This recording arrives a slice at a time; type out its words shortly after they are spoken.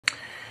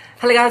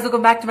Hello guys,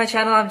 welcome back to my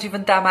channel. I'm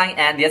Jeevan Tamang,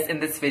 and yes, in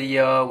this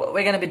video what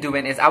we're gonna be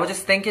doing is I was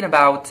just thinking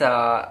about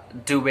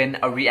doing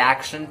a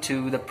reaction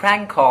to the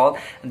prank call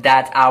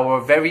that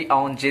our very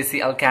own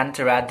JC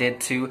Alcantara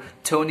did to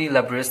Tony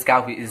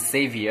Labrusca, who is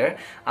Xavier.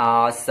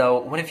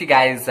 So one of you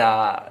guys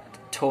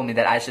told me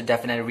that I should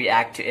definitely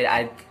react to it.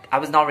 I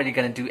was not really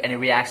gonna do any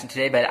reaction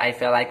today, but I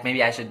felt like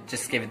maybe I should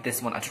just give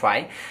this one a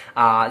try.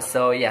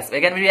 So yes,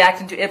 we're gonna be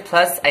reacting to it.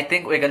 Plus, I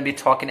think we're gonna be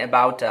talking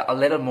about a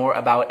little more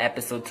about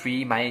episode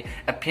 3, my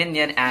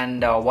opinion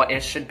and what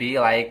it should be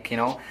like. You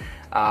know,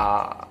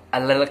 a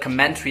little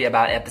commentary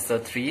about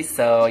episode 3.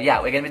 So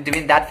yeah, we're gonna be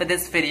doing that for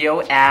this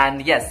video.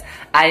 And yes,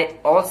 I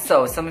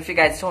also, some of you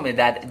guys told me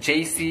that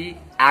JC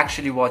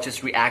actually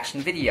watches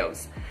reaction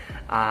videos,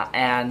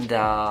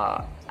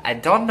 I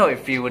don't know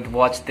if you would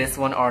watch this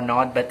one or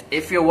not, but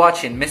if you're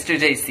watching, Mr.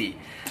 JC,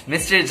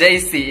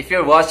 if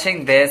you're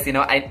watching this, you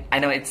know, I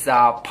know it's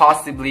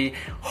possibly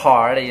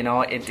hard, you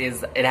know, it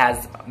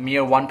has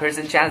mere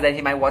 1% chance that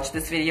he might watch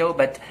this video,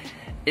 but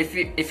if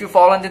you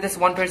fall into this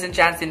 1%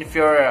 chance, and if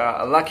you're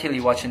luckily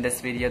watching this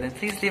video, then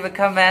please leave a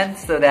comment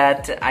so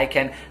that I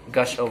can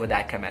gush over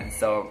that comment.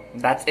 So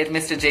that's it,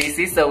 Mr.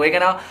 JC. So we're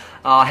gonna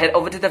head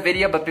over to the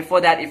video, but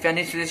before that, if you're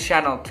new to this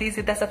channel, please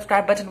hit that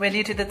subscribe button. We're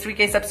new to the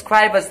 3K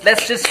subscribers.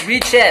 Let's just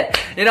reach it.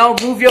 You know,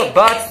 move your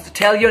butts,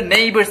 tell your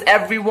neighbors,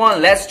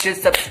 everyone. Let's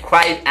just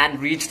subscribe and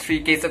reach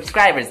 3K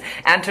subscribers,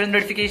 and turn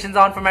notifications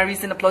on for my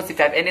recent uploads. If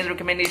you have any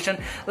recommendation,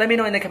 let me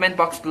know in the comment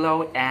box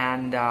below.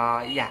 And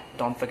yeah,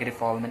 don't forget to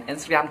follow me on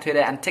Instagram, Twitter,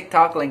 and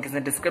TikTok. Link is in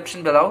the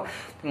description below.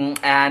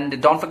 And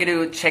don't forget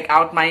to check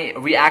out my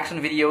reaction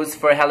videos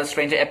for Hello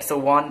Stranger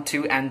episode 1,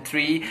 2, and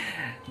 3.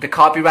 The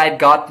copyright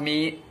got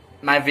me.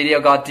 My video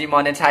got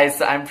demonetized,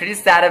 so I'm pretty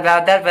sad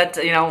about that,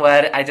 but you know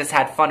what, I just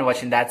had fun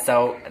watching that,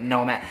 so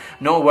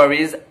no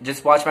worries.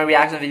 Just watch my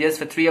reaction videos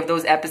for 3 of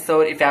those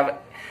episodes.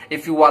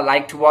 If you would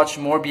like to watch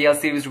more BL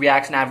series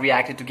reaction, I've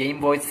reacted to Game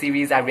Boy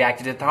series, I've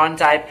reacted to Thorn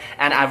Type,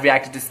 and I've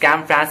reacted to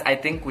Scam France, I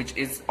think, which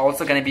is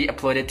also going to be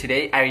uploaded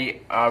today.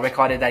 I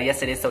recorded that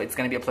yesterday, so it's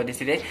going to be uploaded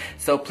today.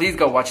 So please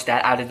go watch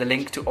that. I'll leave the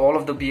link to all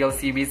of the BL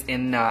series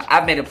in,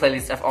 I've made a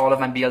playlist of all of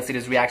my BL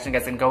series reaction. You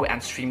guys can go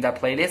and stream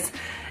that playlist.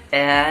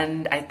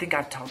 And I think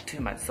I've talked too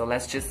much, so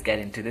let's just get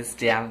into this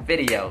damn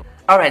video.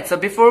 Alright, so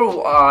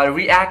before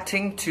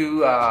reacting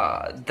to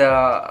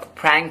the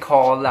prank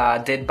call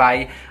did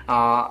by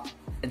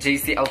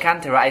JC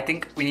Alcantara, I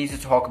think we need to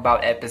talk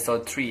about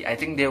episode 3. I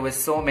think there were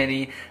so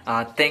many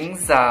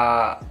things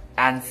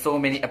and so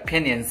many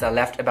opinions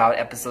left about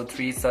episode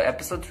 3. So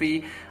episode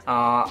 3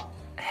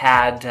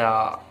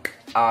 had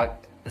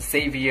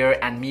Xavier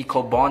and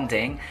Miko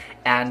bonding,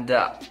 and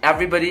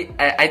everybody,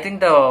 I think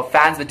the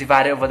fans were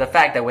divided over the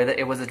fact that whether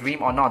it was a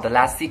dream or not. The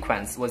last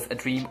sequence was a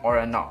dream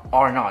or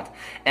not.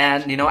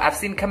 And you know, I've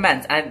seen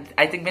comments, and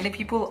I think many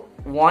people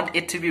want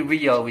it to be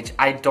real, which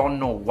I don't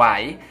know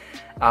why.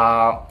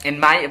 In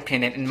my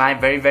opinion, in my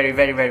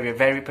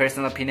very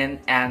personal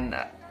opinion, and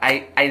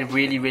I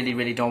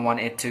really don't want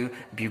it to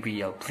be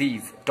real.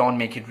 Please don't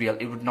make it real.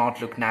 It would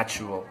not look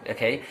natural,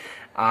 okay?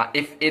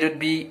 If it would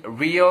be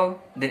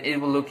real, then it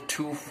will look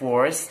too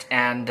forced,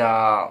 and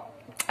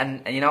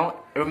you know,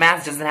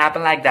 romance doesn't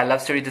happen like that.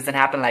 Love story doesn't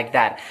happen like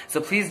that. So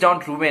please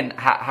don't ruin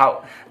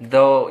how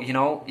though, you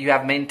know, you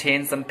have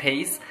maintained some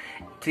pace.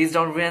 Please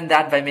don't ruin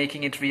that by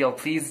making it real.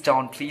 Please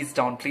don't.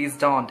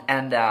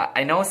 And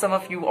I know some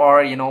of you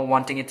are, you know,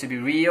 wanting it to be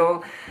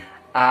real,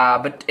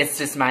 but it's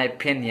just my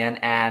opinion,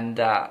 and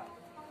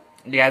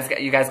you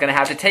guys gonna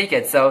have to take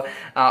it. So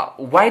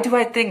why do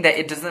I think that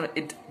it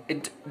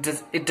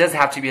does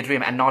have to be a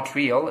dream and not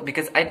real?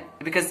 Because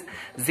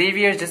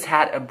Xavier just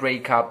had a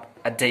breakup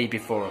a day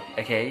before,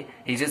 okay?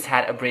 He just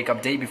had a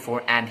breakup day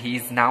before, and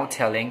he's now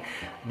telling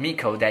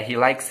Miko that he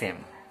likes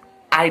him.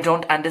 I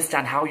don't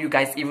understand how you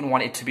guys even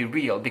want it to be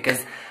real,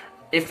 because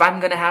if I'm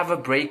gonna have a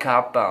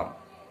breakup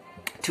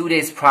 2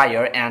 days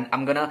prior, and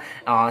I'm gonna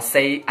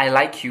say I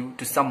like you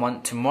to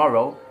someone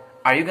tomorrow,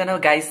 are you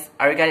guys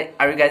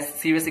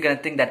seriously gonna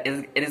think that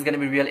it is gonna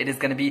be real? It is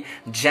gonna be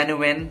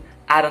genuine?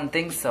 I don't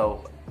think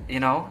so. You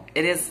know,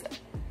 it is.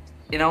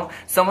 You know,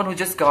 someone who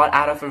just got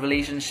out of a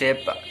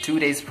relationship 2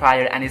 days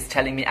prior and is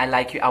telling me I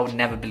like you, I would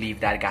never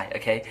believe that guy,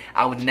 okay?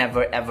 I would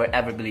never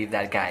ever believe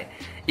that guy.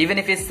 Even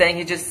if he's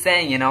just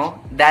saying, you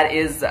know, that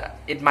is,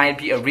 it might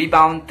be a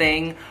rebound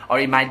thing, or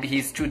it might be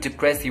he's too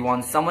depressed, he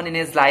wants someone in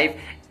his life,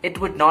 it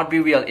would not be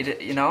real,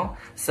 you know?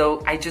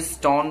 So I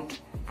just don't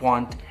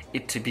want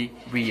it to be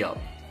real,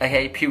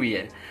 okay,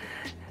 period.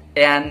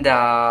 And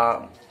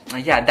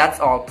yeah, that's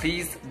all.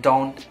 Please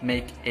don't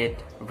make it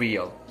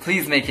real.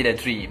 Please make it a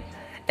dream.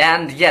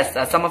 And yes,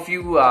 some of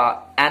you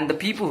and the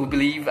people who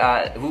believe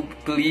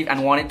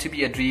and want it to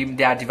be a dream,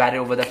 they are divided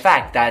over the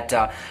fact that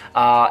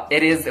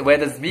it is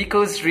whether it's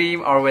Miko's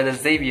dream or whether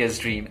it's Xavier's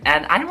dream.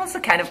 And I'm also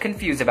kind of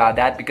confused about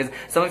that, because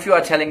some of you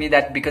are telling me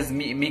that because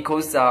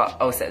Miko's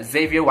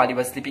Xavier, while he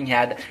was sleeping, he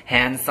had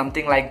hands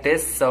something like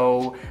this,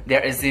 so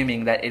they're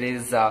assuming that it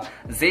is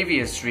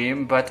Xavier's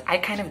dream. But I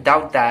kind of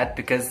doubt that,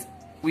 because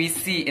we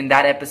see in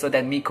that episode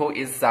that Miko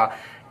is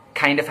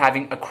kind of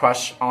having a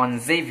crush on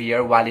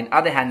Xavier, while in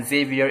other hand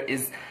Xavier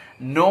is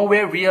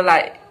nowhere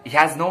realize he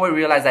has nowhere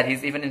realized that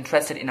he's even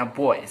interested in a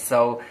boy.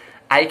 So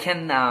I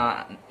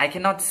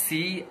cannot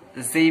see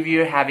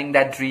Xavier having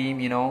that dream,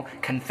 you know,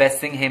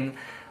 confessing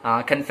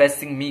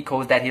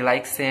Miko that he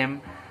likes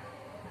him.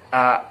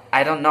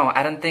 I don't know.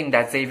 I don't think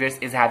that Xavier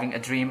is having a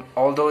dream,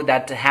 although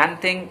that hand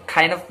thing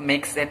kind of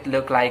makes it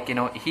look like, you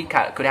know, he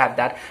could have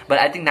that. But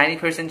I think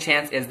 90%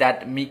 chance is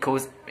that Miko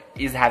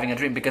is having a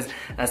dream, because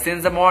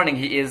since the morning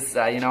he is,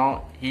 you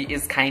know, he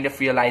is kind of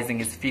realizing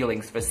his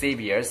feelings for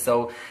Xavier.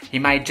 So he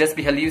might just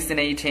be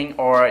hallucinating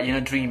or, you know,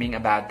 dreaming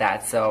about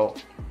that. So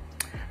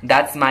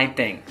that's my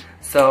thing.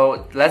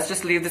 So let's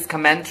just leave this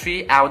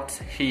commentary out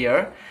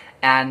here,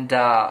 and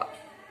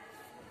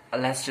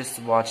let's just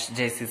watch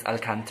JC's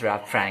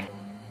Alcantara prank.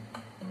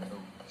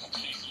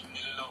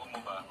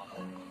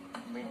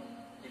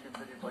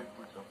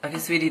 Okay,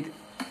 sweetie,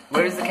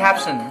 where is the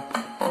caption?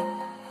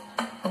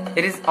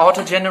 It is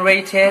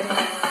auto-generated.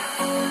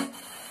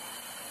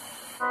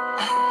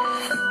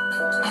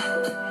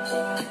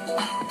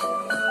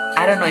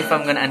 I don't know if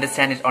I'm gonna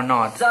understand it or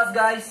not. What's up,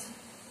 guys?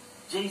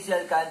 JC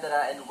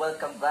Alcantara, and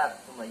welcome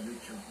back to my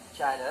YouTube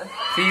channel.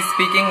 Please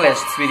speak English,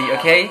 sweetie,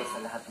 okay? Sa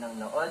lahat ng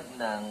naod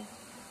ng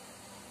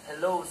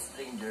Hello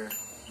Stranger,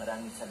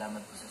 maraming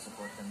salamat po sa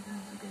support ng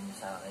binibigay niyo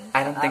sa akin.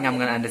 I don't think I'm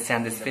gonna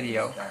understand this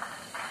video. At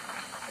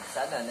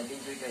sana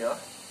nag-enjoy kayo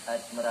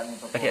at maraming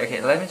pa po. Okay,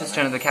 let me just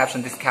turn on the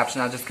caption. This caption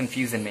is just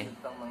confusing me.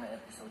 Pang mga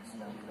episodes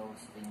ng Hello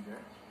Stranger,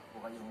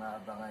 po kayong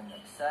aabangan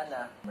at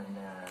sana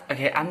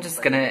Okay, I'm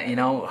just gonna, you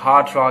know,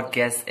 hard rock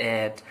guess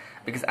it,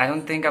 because I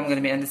don't think I'm gonna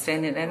be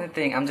understanding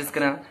anything. I'm just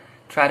gonna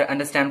try to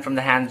understand from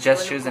the hand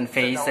gestures and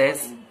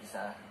faces.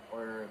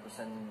 Or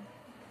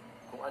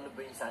kung ano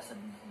ba yung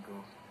sasabihin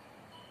ko,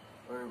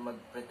 or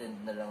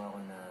mag-pretend na lang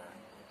ako na.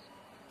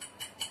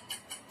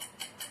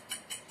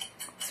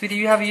 Sweetie,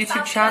 you have a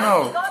YouTube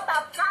channel.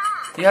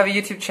 You have a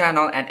YouTube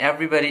channel and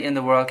everybody in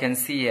the world can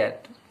see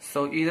it.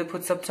 So either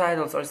put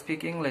subtitles or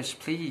speak English,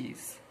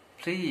 please.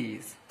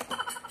 Please.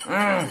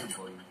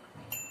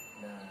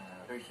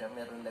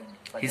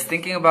 He's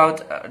thinking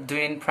about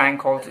doing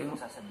prank call too.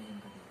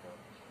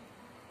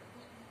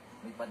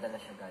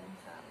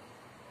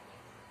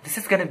 This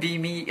is gonna be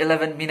me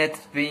 11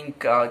 minutes being,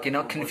 you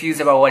know, confused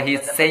about what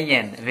he's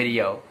saying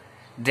video.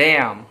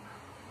 Damn.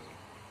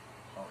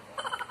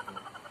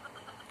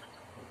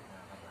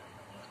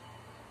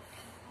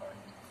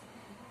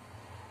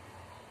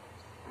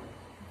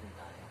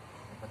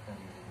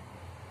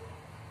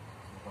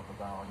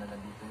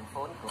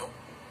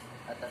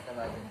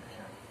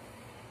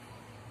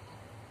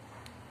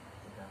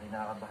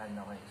 Kinakabahan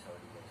ako eh.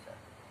 Sorry guys.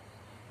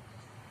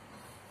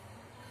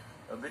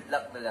 Good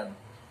luck na lang.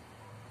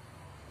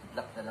 Good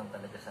luck na lang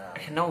talaga sa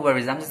akin. No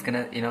worries, I'm just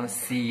gonna, you know,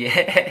 see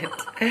it.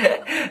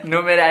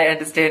 No matter I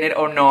understand it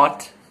or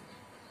not.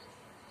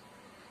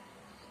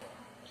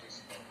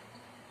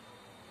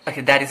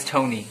 Okay, that is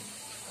Tony.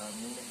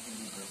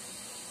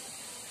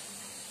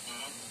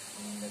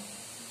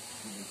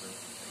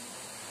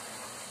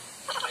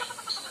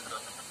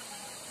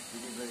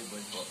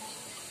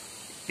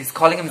 He's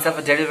calling himself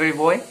a delivery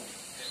boy?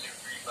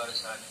 Delivery para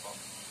saan po?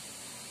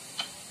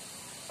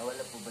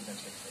 Wala po ba ng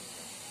text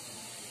ito?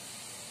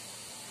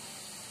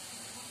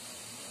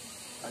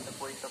 Ano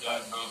po ito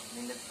pa?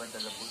 May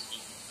nagpadala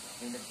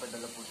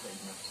po sa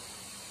inyo.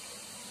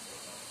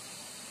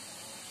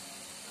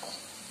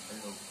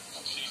 Hello?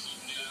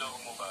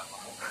 Niloloko mo ba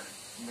ako?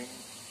 May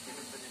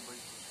delivery boy.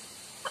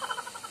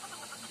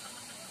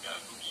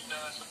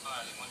 Gagugita sa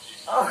pangalan mo,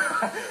 JC. Oh,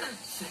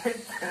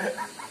 shit!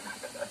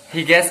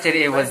 He guessed it.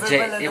 It was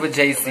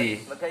JC.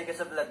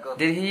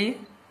 Did he?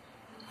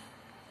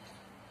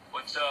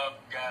 What's up,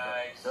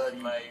 guys?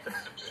 Like,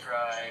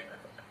 subscribe,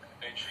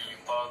 make sure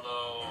you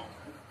follow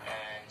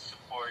and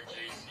support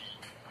JC.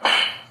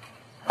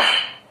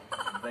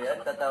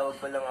 Bayan, tatawag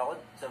pa lang ako.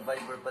 Sa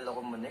Viber pala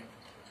kumunik.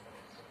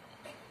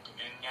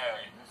 Yun nga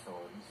eh.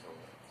 Sorry.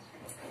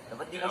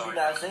 Dapat di mo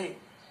sinasa eh.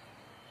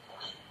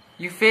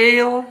 You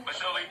fail?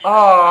 Mas okay dito.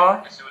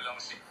 Aww. Kasi wala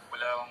akong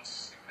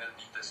signal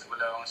dito.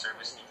 Wala akong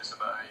service dito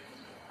sa bahay.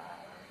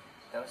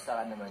 Kamusta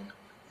ka naman?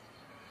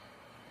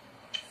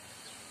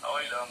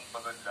 Okay lang,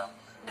 pagod lang.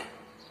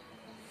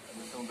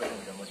 Gusto mo ba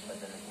ng gamot pa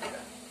talaga?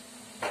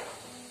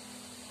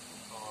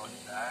 Oh,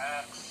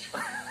 relax.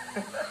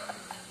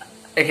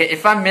 Okay,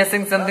 if I'm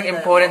missing something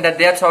important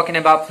that they're talking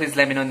about, please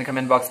let me know in the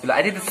comment box below.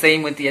 I did the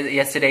same with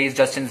yesterday's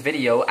Justin's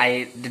video.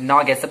 I did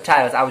not get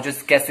subtitles. I was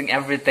just guessing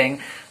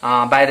everything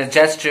by the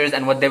gestures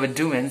and what they were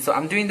doing. So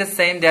I'm doing the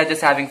same. They're just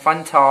having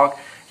fun talk.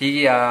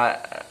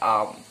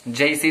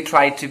 JC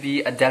tried to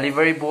be a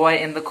delivery boy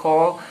in the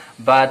call,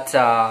 but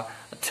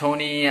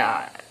Tony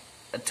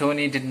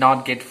did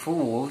not get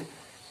fooled,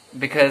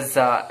 because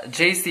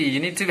JC, you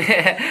need to be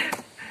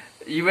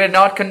you were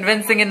not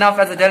convincing enough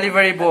as a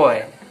delivery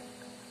boy.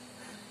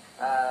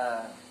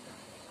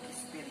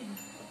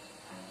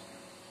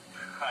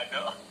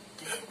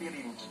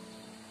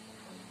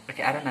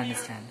 Okay, I don't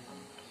understand.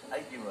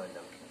 Ay, di mo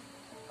alam.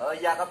 Oh,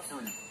 yakap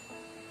sul.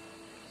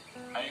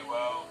 Ay,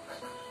 wow.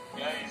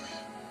 Guys,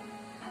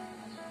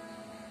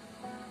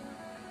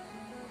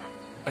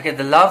 Okay,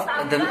 the love,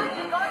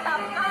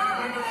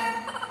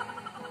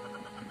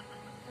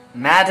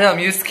 Madam,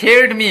 you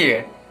scared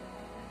me.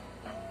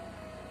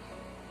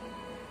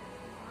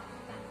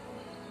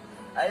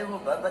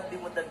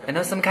 I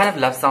know some kind of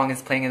love song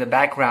is playing in the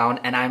background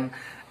and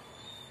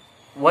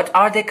what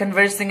are they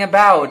conversing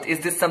about? Is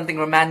this something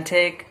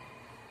romantic?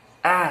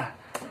 I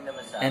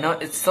know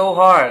it's so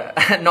hard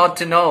not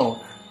to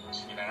know.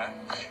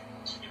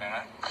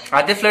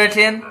 Are they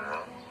flirting?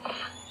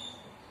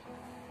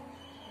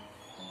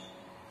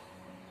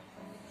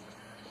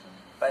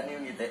 Paano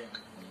yung ngiti?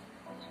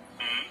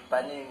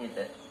 Paano yung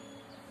ngiti?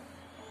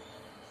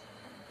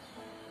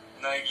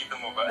 Nakikita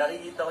mo ba?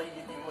 Nakikita ko yung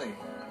ngiti mo eh.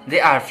 They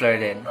are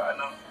flirting.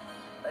 Paano?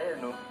 Ayun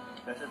no,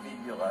 nasa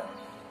video ka.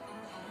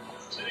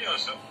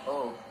 Seryoso?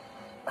 Oo.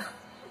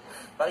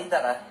 Pakita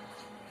ka.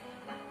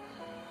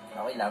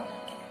 Okay lang?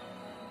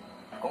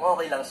 Kung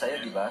okay lang sa'yo,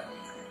 di ba?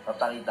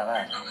 Papakita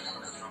ka.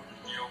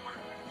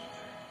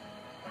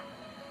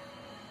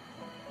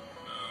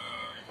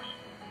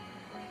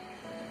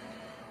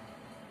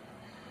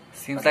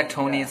 Seems like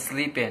Tony is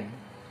sleeping.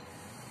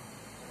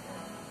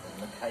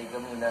 Mag-hi ka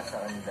muna sa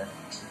kanila.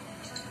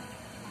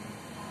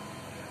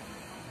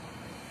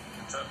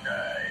 What's up,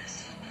 guys?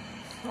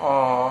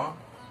 Aww.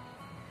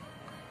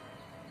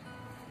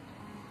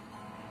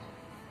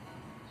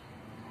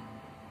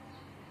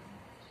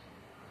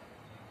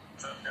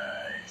 What's up,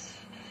 guys?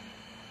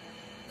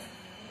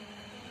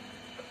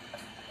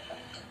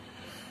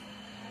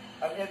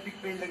 Ang epic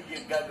fail lang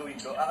yung gagawin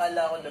ko.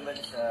 Akala ko naman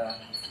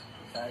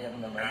sayang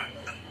naman.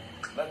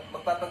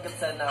 Magpapanggap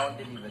sana akong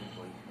delivery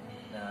boy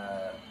na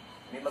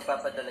may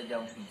magpapadala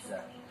diyang pizza.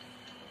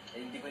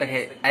 Eh, hindi ko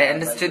Okay, na-expect I na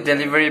understood Viber.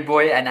 delivery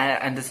boy and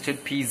I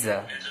understood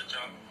pizza. Medyo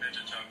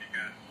choppy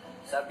ka.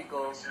 Sabi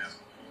ko,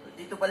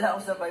 dito pala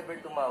ako sa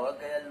Viber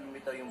tumawag, kaya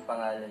lumitaw yung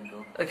pangalan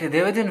ko. Okay,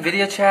 they were doing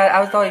video chat.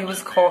 I thought he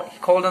was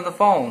called on the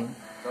phone.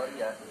 Sorry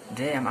ah.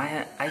 Damn,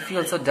 I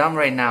feel so dumb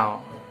right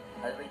now.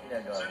 Ano ba yung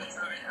ginagawa mo?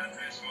 Sa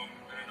address mo,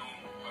 ano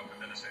nung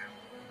papadala sa'yo?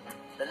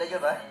 Talaga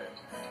ba?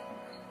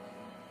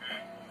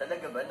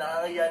 Talaga ba?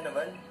 Nakakaya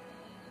naman.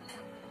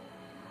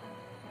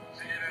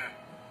 Sige na.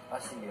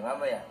 Sige,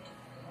 mamaya.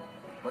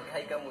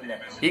 Mag-hi ka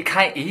muna.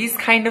 He's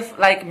kind of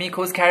like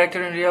Miko's character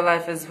in real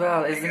life as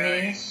well, isn't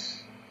he? Guys,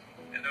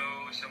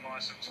 hello sa mga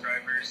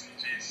subscribers ni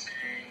JC.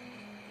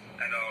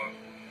 Ano,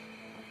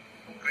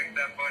 click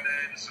that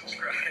button,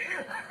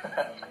 subscribe.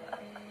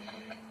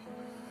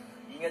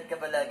 Ingat ka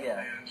palagi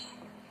ah.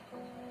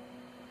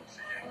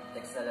 Sige.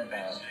 Text na lang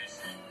tayo.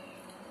 JC.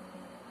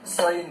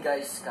 So ayun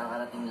guys,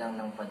 kakarating lang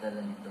ng padala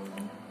nito.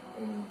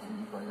 And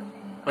hindi ko alam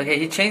kung Okay,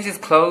 he changed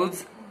his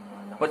clothes.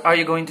 What are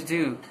you going to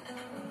do?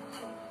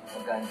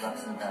 mag-unbox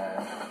na tayo.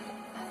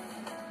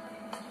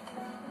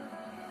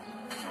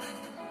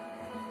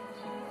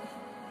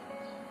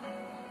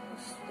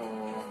 Gusto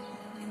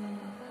ni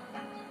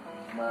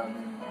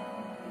Mami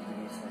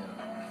ibigay sa'yo.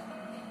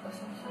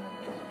 Pasensya na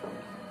ito.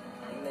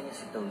 Tingnan niyo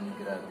si Tony,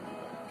 grabe.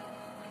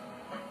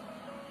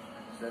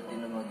 Swerte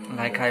na magiging...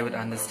 Like I would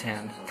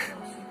understand.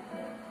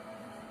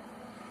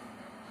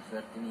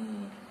 Swerte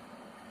ni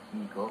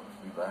Nico,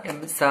 diba?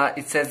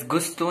 It says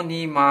gusto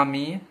ni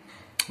mami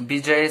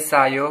BJ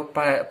sayo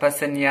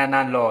pasenya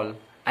na lol.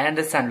 I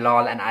understand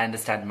lol and I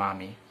understand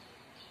mami.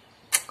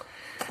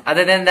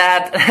 Other than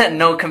that,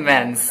 no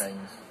comments. Tayo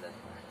yung sulat.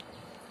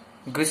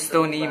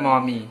 Gusto ni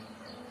mommy.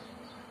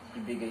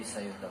 Ibigay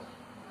sa'yo to.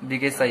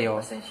 Bigay sayo.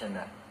 Pasensya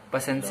na.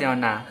 Pasensya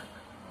na.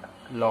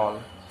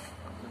 Lol.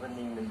 Diba na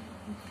yung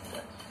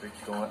search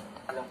ko nga.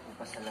 Alam ko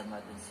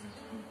pasalamatan si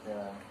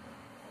Tita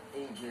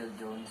Angel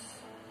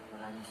Jones.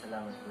 Maraming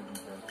salamat po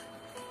dito.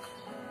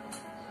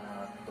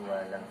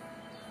 Tuwa lang.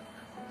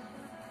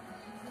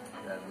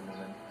 Grabe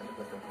naman. Ano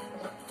ba ito?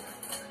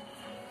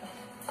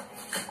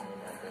 Ano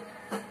natin?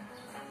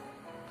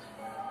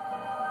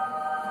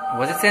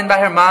 Was it sent by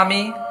her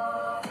mommy?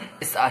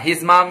 Is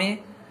his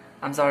mommy?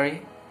 I'm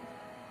sorry.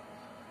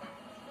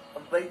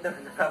 Ang bait na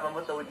nakama mo,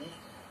 Tony.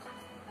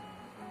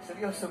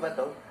 Seryoso ba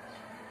to?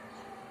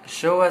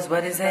 Show us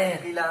what is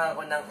it. Kailangan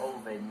ko ng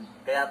oven.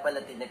 Kaya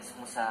pala tinext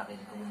mo sa akin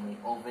kung may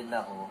oven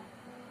ako.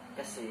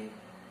 Kasi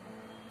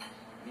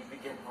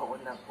bibigyan ko ako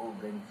ng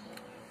oven.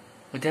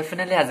 It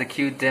definitely has a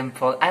cute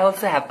dimple. I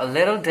also have a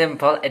little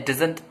dimple. It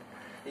doesn't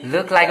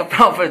look like a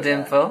proper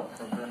dimple.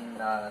 Sobrang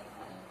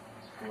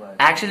tuwa.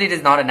 Actually, it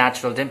is not a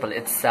natural dimple.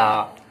 It's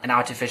an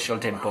artificial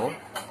dimple.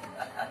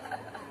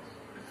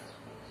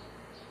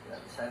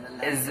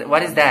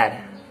 What is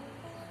that?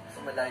 Kasi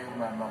malayo yung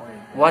mama ko eh.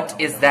 What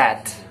is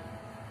that?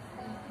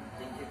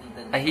 Thank you,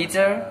 Tita. A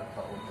heater?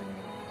 Pa-open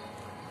mo.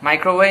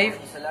 Microwave?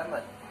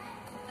 Salamat.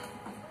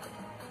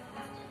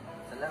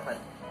 Salamat.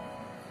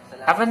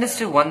 I've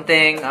understood one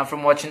thing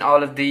from watching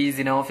all of these,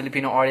 you know,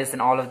 Filipino artists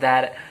and all of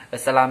that.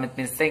 Salamat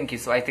means thank you.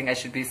 So I think I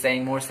should be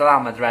saying more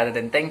salamat rather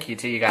than thank you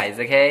to you guys,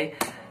 okay?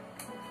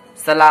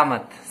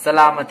 Salamat.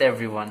 Salamat,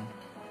 everyone.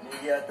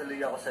 Nahiya tuloy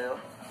ako sa'yo.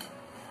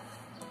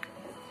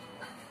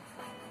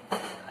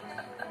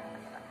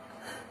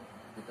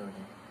 Ito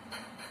din.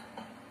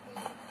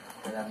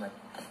 Salamat.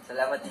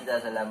 Salamat, Tita.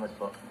 Salamat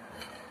po.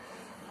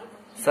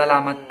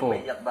 Salamat po.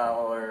 Maiyak ba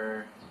ako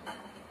or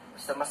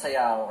basta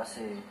masaya ako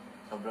kasi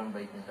sobrang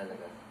bait niya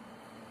talaga.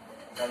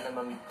 Sana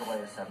ma-meet ko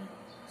kayo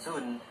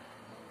soon.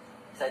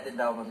 Excited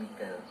na ako ma-meet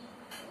kayo.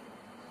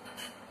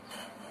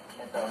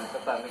 Ito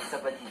pa. May isa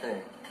pa dito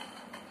eh.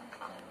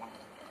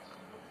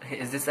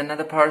 Is this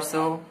another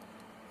parcel?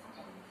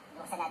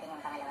 Buksan natin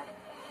yung pangalawa.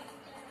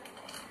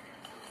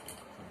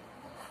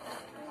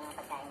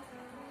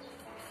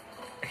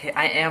 Hey,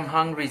 I am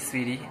hungry,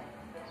 sweetie.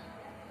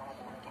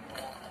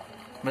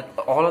 But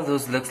all of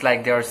those looks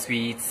like they are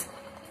sweets.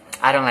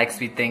 I don't like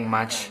sweet thing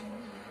much.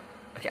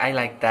 Okay, I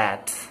like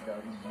that.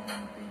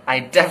 I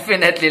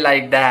definitely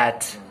like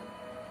that.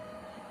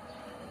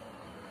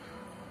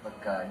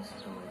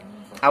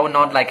 I would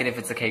not like it if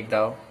it's a cake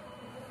though.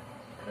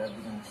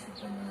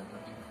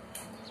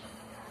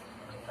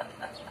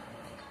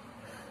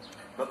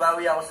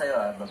 Babawi ako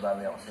sa'yo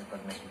Babawi ako sa'yo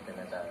pag nakita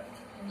na tayo.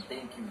 And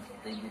thank you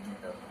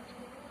dito.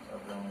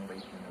 Sobrang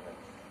bait mo naman.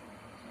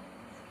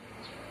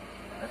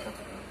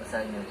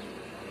 Basahin niyo.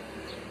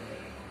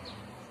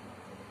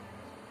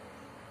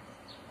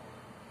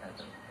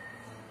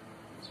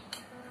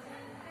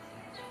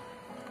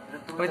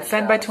 Oh, it's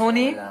sent by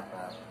Tony?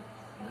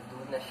 Luto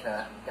na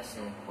siya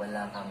kasi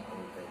wala kang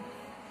oven.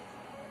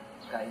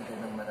 Kain ka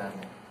ng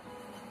marami.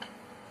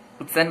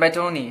 It's sent by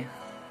Tony.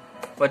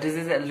 What is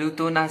it?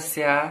 Luto na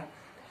siya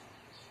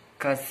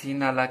kasi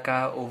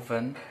nalaka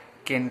oven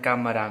kenka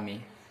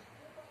marami.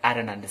 I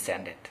don't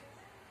understand it.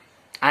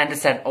 I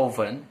understand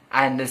oven.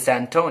 I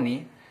understand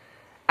Tony.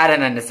 I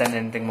don't understand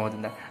anything more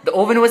than that. The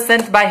oven was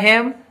sent by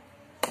him.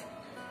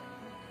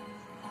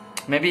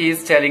 Maybe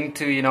he's telling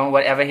to, you know,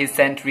 whatever he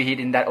sent, reheat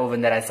in that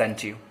oven that I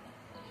sent you.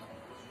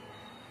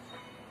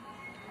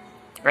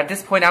 At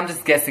this point, I'm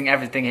just guessing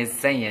everything he's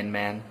saying,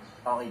 man.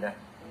 Okay na.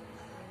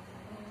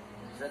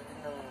 Swerte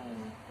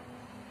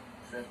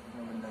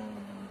naman ng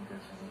magiging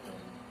girlfriend nito.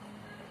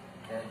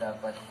 Kaya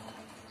dapat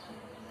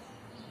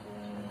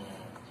kung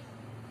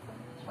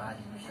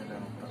mahalin mo siya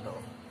ng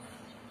totoo.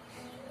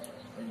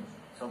 And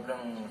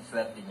sobrang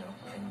swerte nyo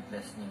and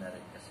blessed nyo na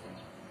rin kasi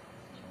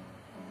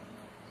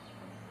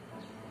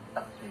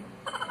acting.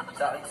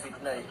 Sa akin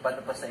sweet na eh. Paano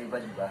pa sa iba,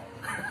 di ba?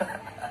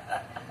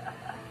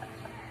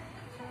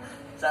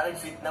 Sa akin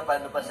sweet na,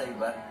 paano pa sa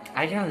iba?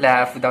 I can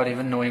laugh without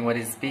even knowing what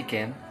he's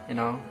speaking, you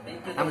know.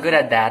 I'm good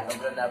at that.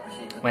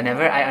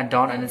 Whenever I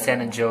don't understand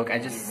a joke, I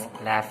just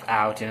laugh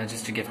out, you know,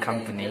 just to give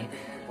company.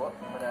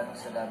 Maraming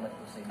salamat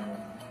po sa inyo.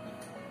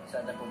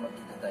 Sana po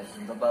magkita tayo.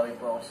 Babawi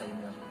po ako sa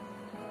inyo.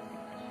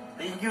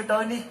 Thank you,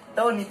 Tony.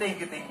 Tony,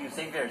 thank you.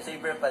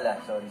 Savior pala.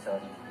 Sorry.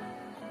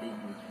 Thank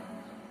you.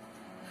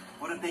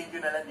 Puro thank you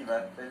na lang, di ba?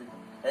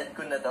 End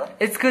ko na to.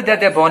 It's good that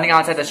they're bonding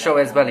outside the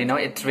show as well, you know.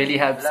 It really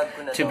helps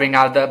to bring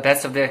out the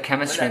best of their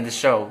chemistry in the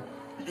show.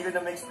 Hindi ko na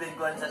ma-explain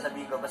kung ano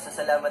sasabihin ko. Basta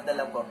salamat na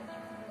lang po.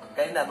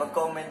 Kayo na,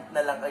 mag-comment na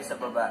lang kayo sa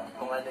baba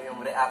kung ano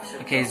yung reaction.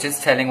 Okay, it's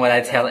just telling what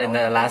I tell in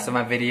the last of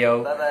my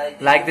video.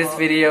 Bye-bye. Like this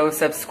video,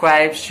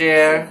 subscribe,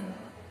 share.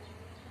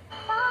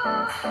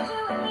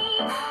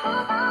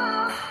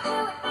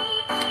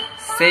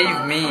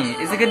 Save Me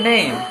is a good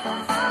name.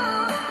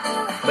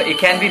 But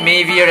it can be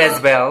Mavier as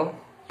well.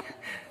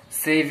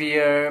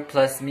 Savior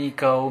plus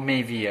Miko,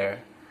 Mavier.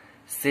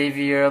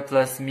 Savior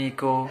plus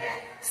Miko,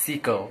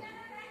 Siko.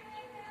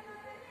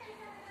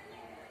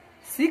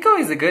 Siko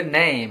is a good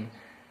name.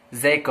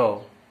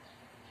 Zeko.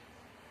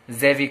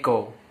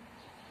 Zeviko.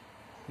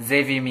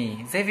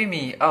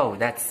 Zevimi. Oh,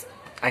 that's...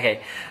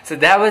 Okay, so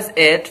that was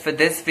it for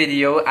this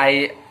video.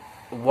 I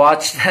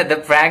watched the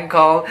prank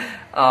call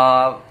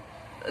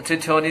to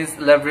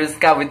Tony's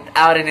Labrusca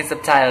without any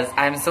subtitles.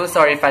 I'm so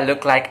sorry if I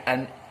look like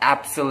an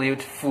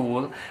absolute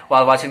fool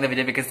while watching the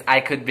video because I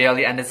could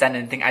barely understand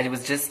anything. I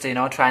was just, you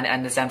know, trying to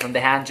understand from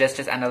the hand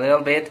gestures and a little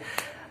bit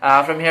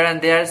from here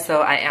and there. So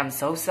I am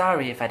so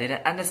sorry if I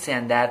didn't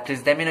understand that.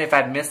 Please let me know if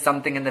I missed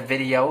something in the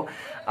video.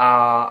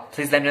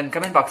 Please let me know in the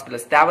comment box below.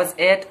 So that was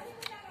it.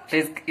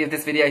 Please give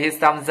this video a huge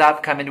thumbs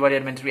up, comment what you're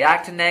meant to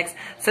react to next,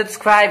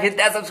 subscribe, hit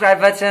that subscribe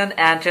button,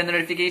 and turn the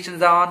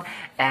notifications on.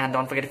 And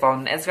don't forget to follow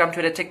me on Instagram,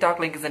 Twitter, TikTok,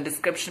 link is in the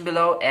description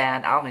below,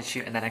 and I'll meet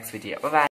you in the next video. Bye-bye.